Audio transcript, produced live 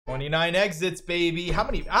29 exits, baby.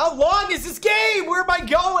 How long is this game? Where am I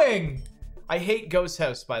going? I hate Ghost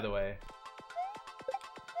House, by the way.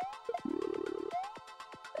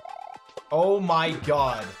 Oh my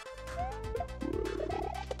god.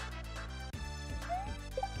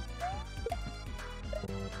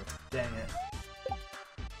 Dang it.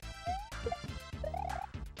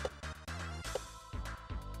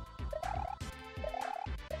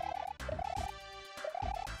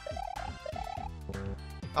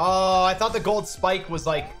 Oh, I thought the gold spike was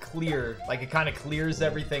like clear. Like it kind of clears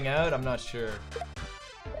everything out. I'm not sure.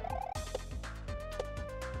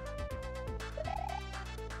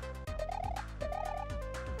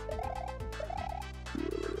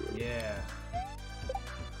 Yeah.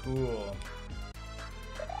 Cool.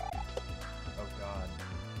 Oh god.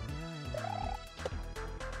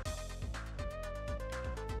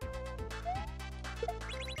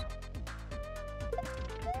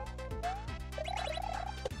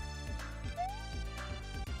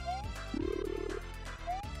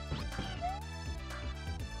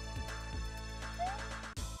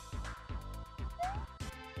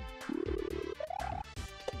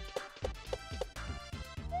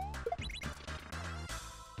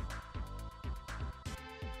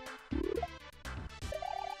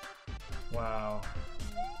 Wow.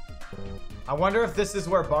 I wonder if this is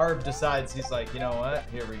where Barb decides he's like, you know what?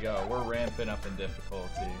 Here we go. We're ramping up in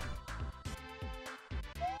difficulty.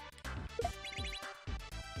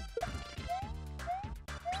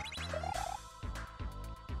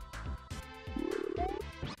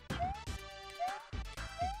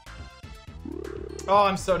 Oh,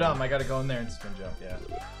 I'm so dumb. I gotta go in there and spin jump, yeah.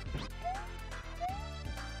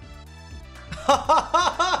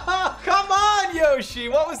 Come on, Yoshi!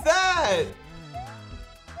 What was that?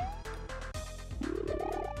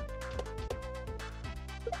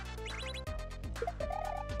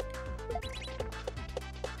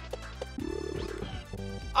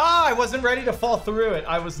 Ah, I wasn't ready to fall through it.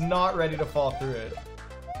 I was not ready to fall through it.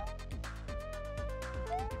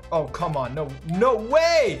 Oh, come on. No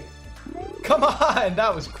way! Come on!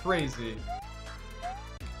 That was crazy.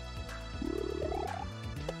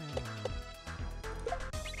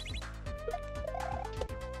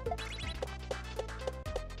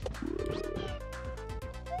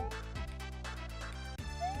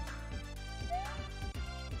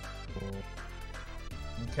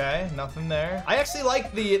 Okay, nothing there. I actually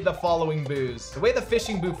like the following boos. The way the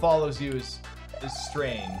fishing boo follows you is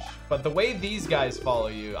strange, but the way these guys follow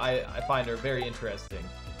you, I find are very interesting.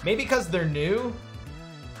 Maybe because they're new?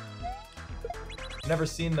 Never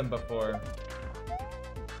seen them before.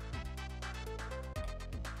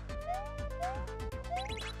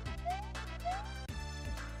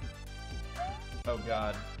 Oh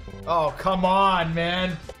god. Oh, come on,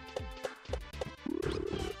 man.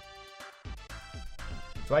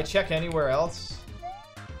 Do I check anywhere else?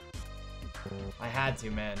 I had to,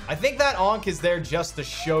 man. I think that Ankh is there just to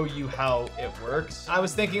show you how it works. I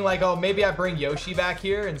was thinking like, oh, maybe I bring Yoshi back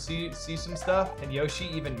here and see some stuff. Can Yoshi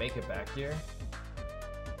even make it back here?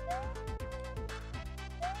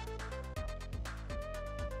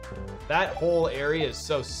 That whole area is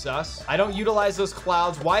so sus. I don't utilize those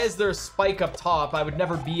clouds. Why is there a spike up top? I would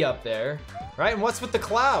never be up there. Right? And what's with the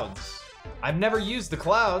clouds? I've never used the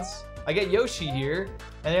clouds. I get Yoshi here,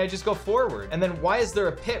 and then I just go forward. And then why is there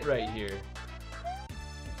a pit right here?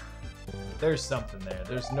 There's something there.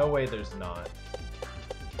 There's no way there's not.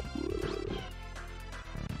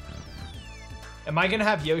 Am I gonna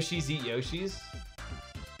have Yoshis eat Yoshis?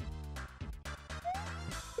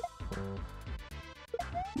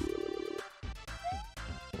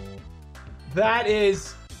 That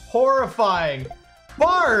is horrifying.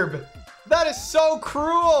 Barb! That is so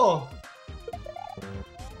cruel!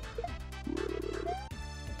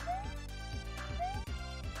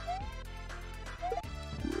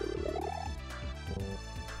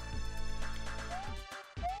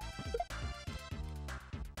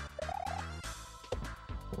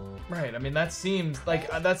 Right, I mean, that seems like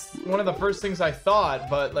that's one of the first things I thought,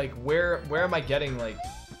 but like where am I getting like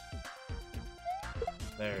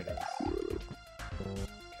there it is.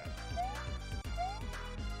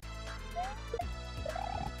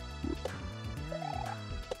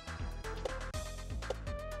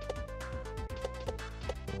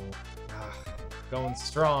 Okay. Going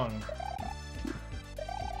strong.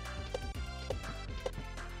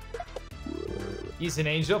 He's an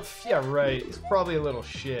angel? Pff, yeah, right. He's probably a little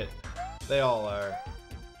shit. They all are.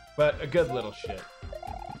 But a good little shit.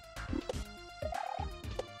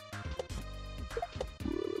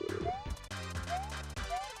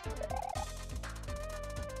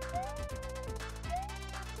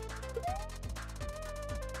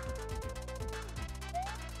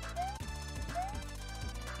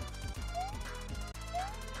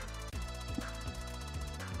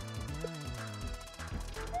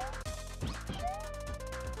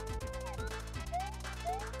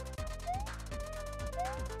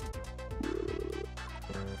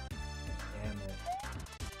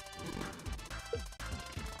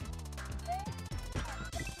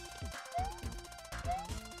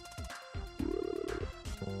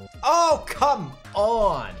 Oh, come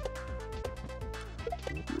on.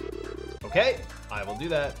 Okay, I will do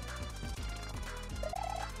that.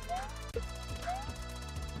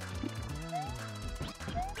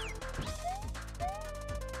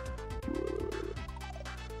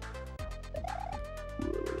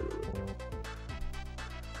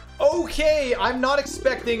 Okay, I'm not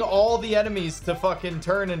expecting all the enemies to fucking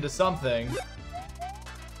turn into something.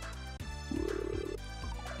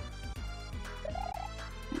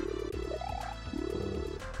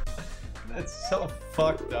 That's so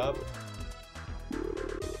fucked up.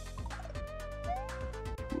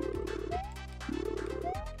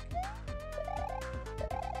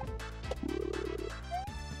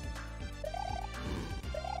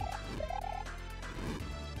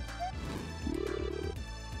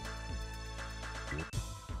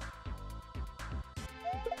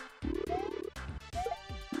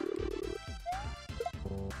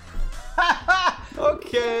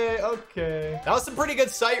 Okay. That was some pretty good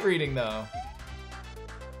sight reading, though.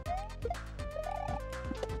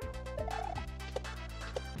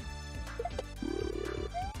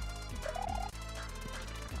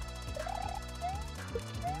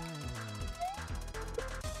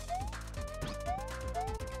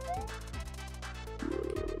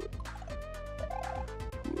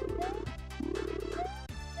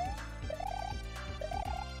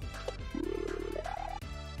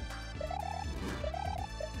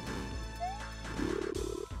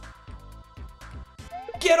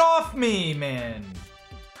 Get off me, man!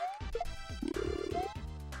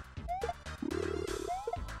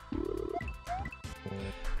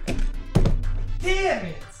 Damn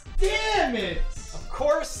it! Damn it! Of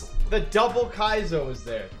course, the double Kaizo is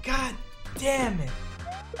there. God damn it!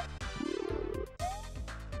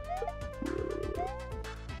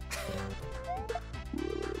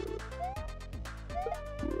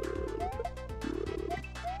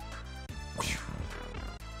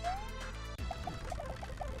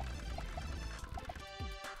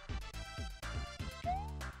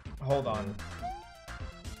 Hold on.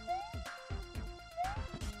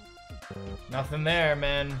 Nothing there,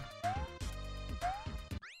 man.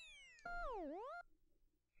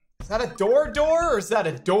 Is that a door or is that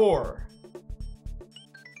a door?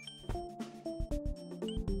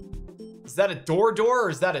 Is that a door or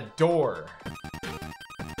is that a door?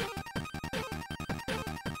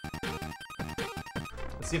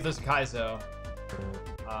 Let's see if there's a Kaizo.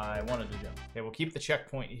 I wanted to jump. Okay, we'll keep the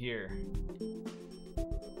checkpoint here.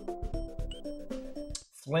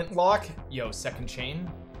 Flintlock. Yo, second chain.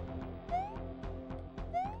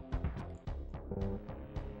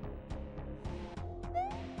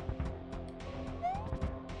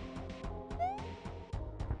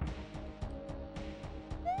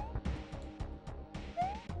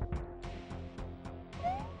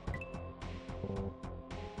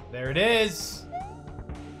 There it is.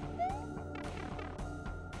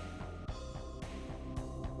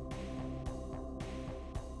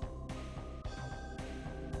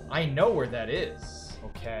 I know where that is.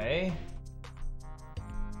 Okay.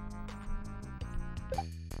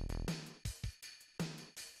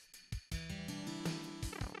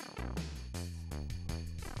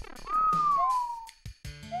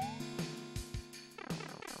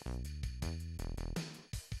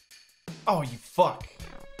 Oh, you fuck.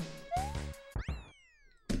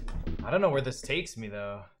 I don't know where this takes me,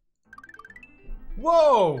 though.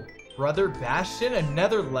 Whoa! Brother Bastion,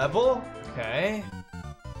 another level? Okay.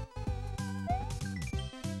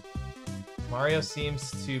 Mario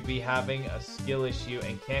seems to be having a skill issue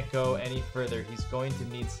and can't go any further. He's going to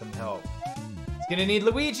need some help. He's gonna need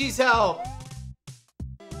Luigi's help!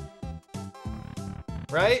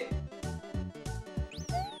 Right?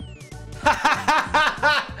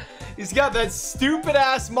 He's got that stupid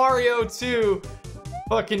ass Mario 2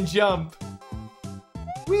 fucking jump.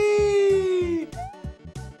 Whee!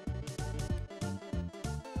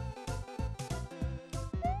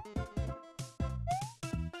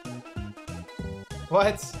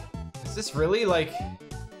 What? Is this really like...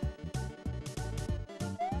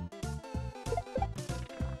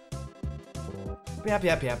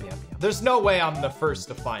 Yap. There's no way I'm the first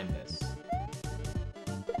to find this.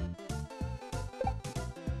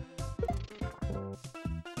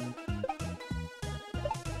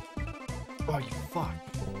 Oh, you fuck.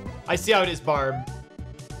 I see how it is, Barb.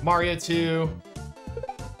 Mario 2.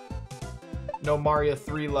 No Mario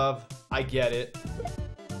 3 love. I get it.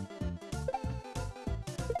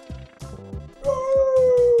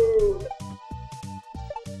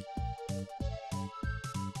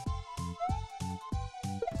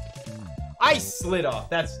 I slid off,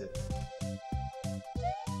 that's it.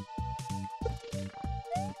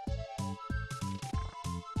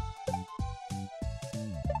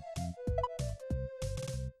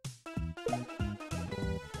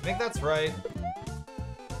 I think that's right.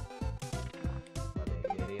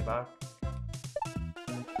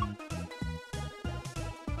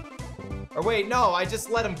 Or wait, no, I just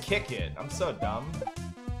let him kick it. I'm so dumb.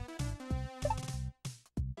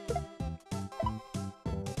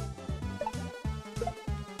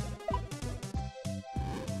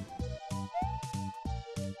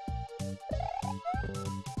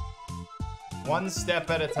 One step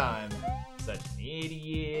at a time. Such an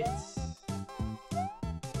idiot.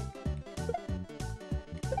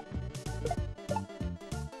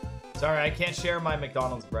 Sorry, I can't share my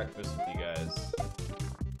McDonald's breakfast with you guys.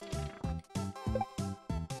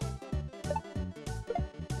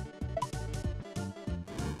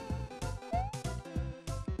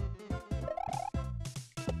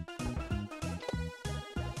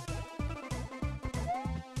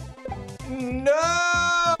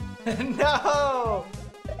 No! No!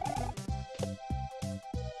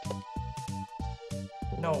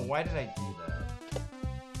 No, why did I do that?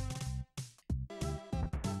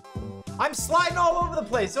 I'm sliding all over the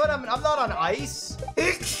place. What? I'm not on ice.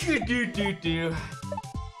 Do.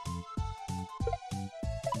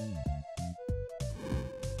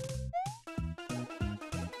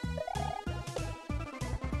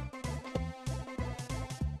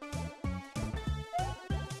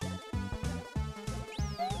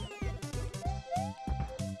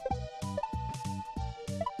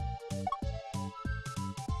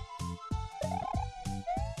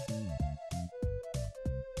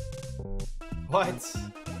 What?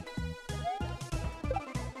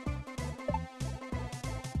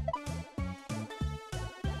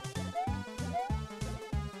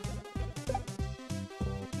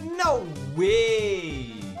 No way!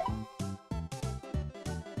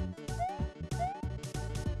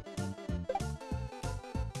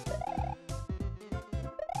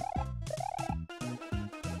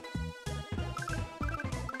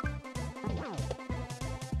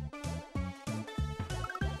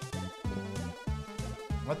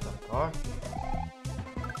 What the fuck?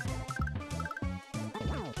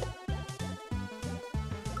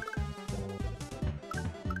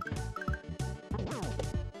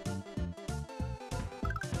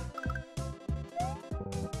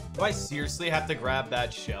 Do I seriously have to grab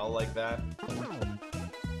that shell like that?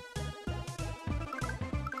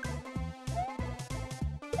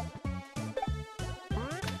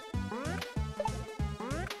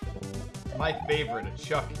 My favorite, a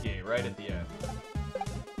Chuck game right at the end.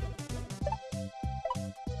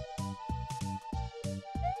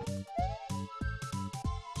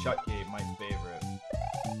 Chuck game, my favorite.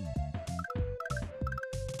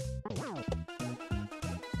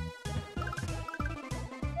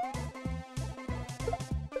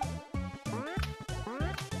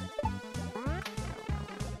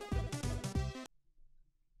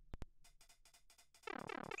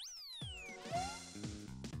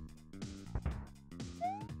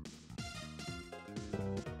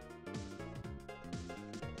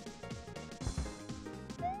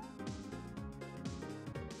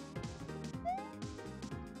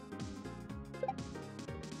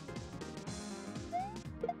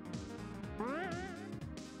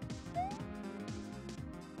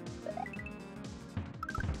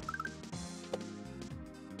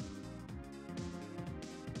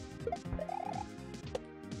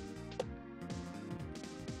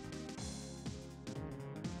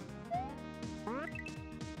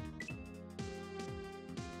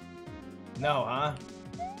 No, huh?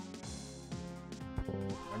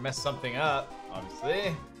 I messed something up,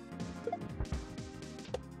 obviously.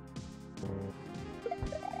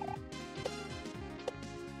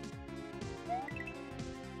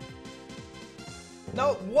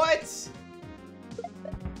 No, what?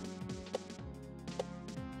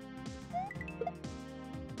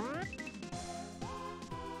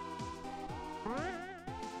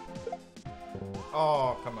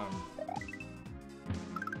 Oh, come on.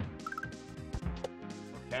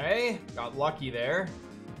 Okay, got lucky there.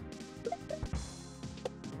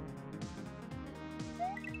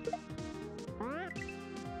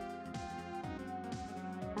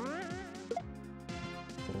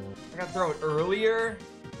 I gotta throw it earlier.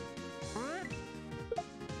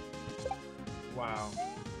 Wow.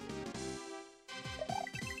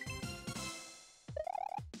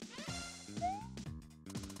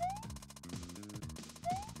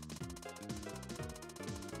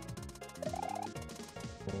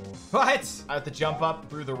 What? I have to jump up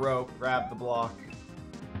through the rope, grab the block.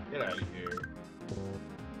 Get out of here.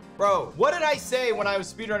 Bro, what did I say when I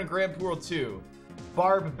was speedrunning Grand Pool 2?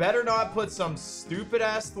 Barb better not put some stupid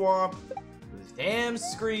ass thwomp with this damn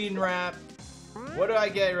screen wrap. What do I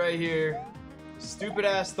get right here? Stupid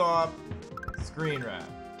ass thwomp, screen wrap.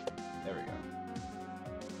 There we go.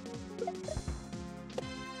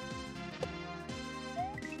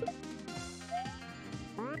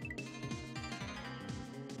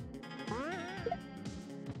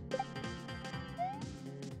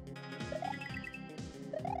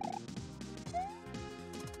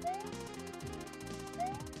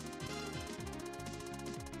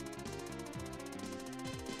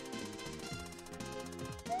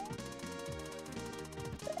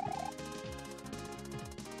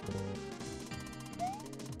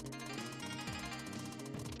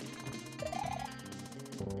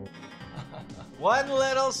 One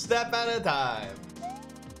little step at a time.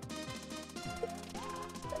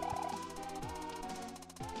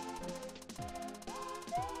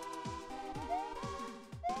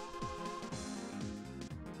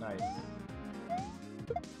 Nice.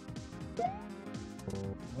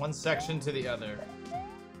 One section to the other.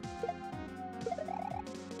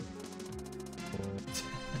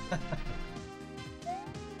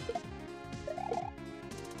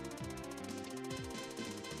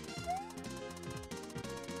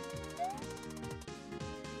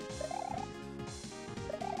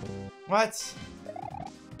 What?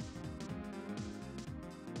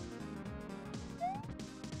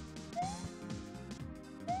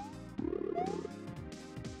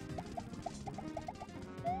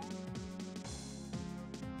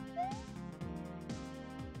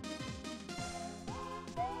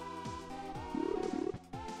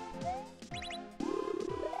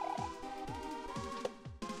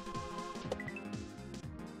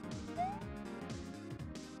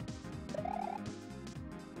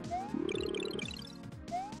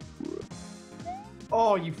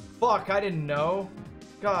 Oh, you fuck, I didn't know.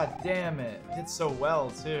 God damn it. Did so well,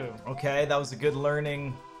 too. Okay, that was a good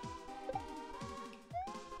learning.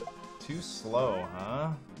 Too slow,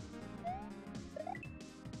 huh?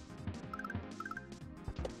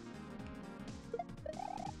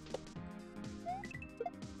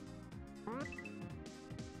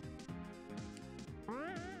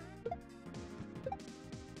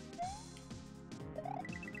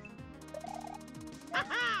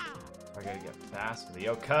 I gotta get fast with the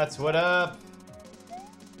Yo Cuts, what up?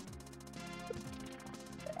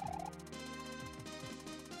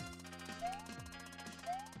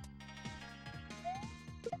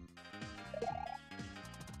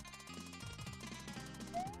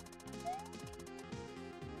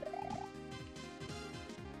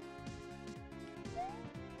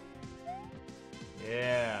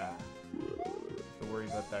 Yeah. Don't worry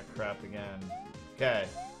about that crap again. Okay.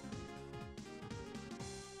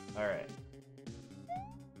 Alright.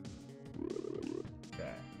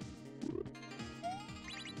 Okay.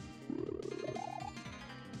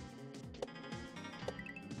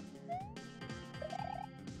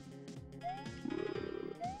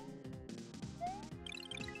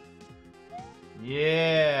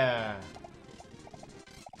 Yeah.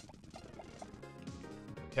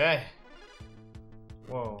 Okay.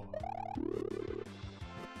 Whoa.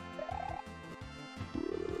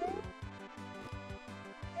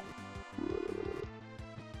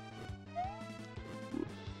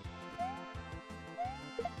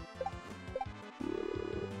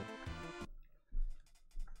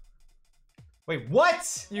 Wait,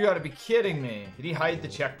 what? You gotta be kidding me. Did he hide the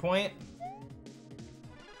checkpoint?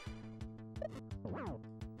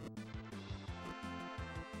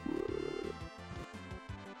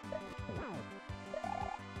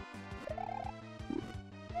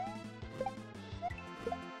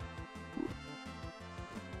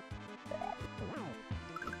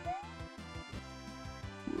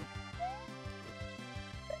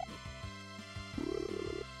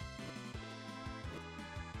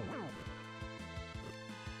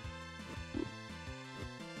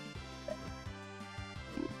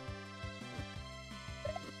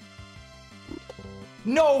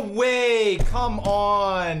 No way! Come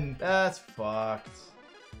on! That's fucked.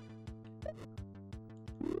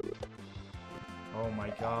 Oh my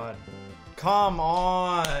god. Come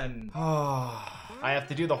on! I have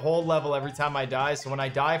to do the whole level every time I die, so when I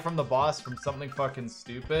die from the boss from something fucking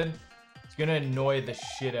stupid, it's gonna annoy the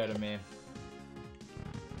shit out of me.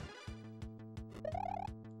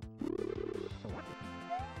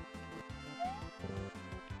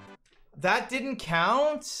 That didn't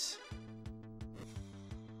count?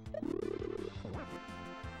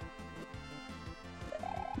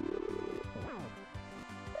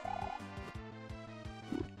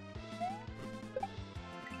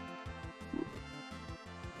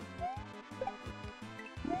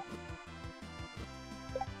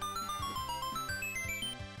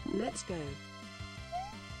 Let's go.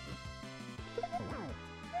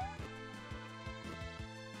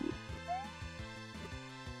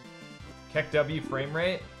 Keck W frame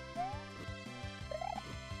rate.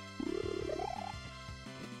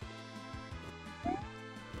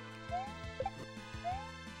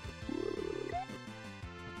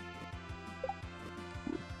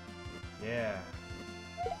 Yeah.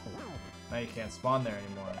 Now you can't spawn there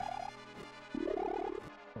anymore.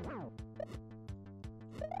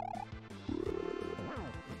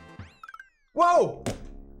 Whoa!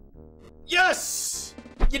 Yes!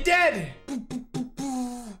 You're dead!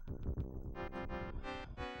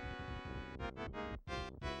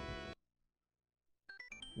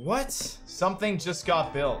 What? Something just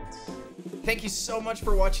got built. Thank you so much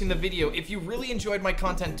for watching the video. If you really enjoyed my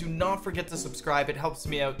content, do not forget to subscribe. It helps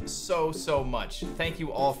me out so much. Thank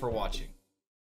you all for watching.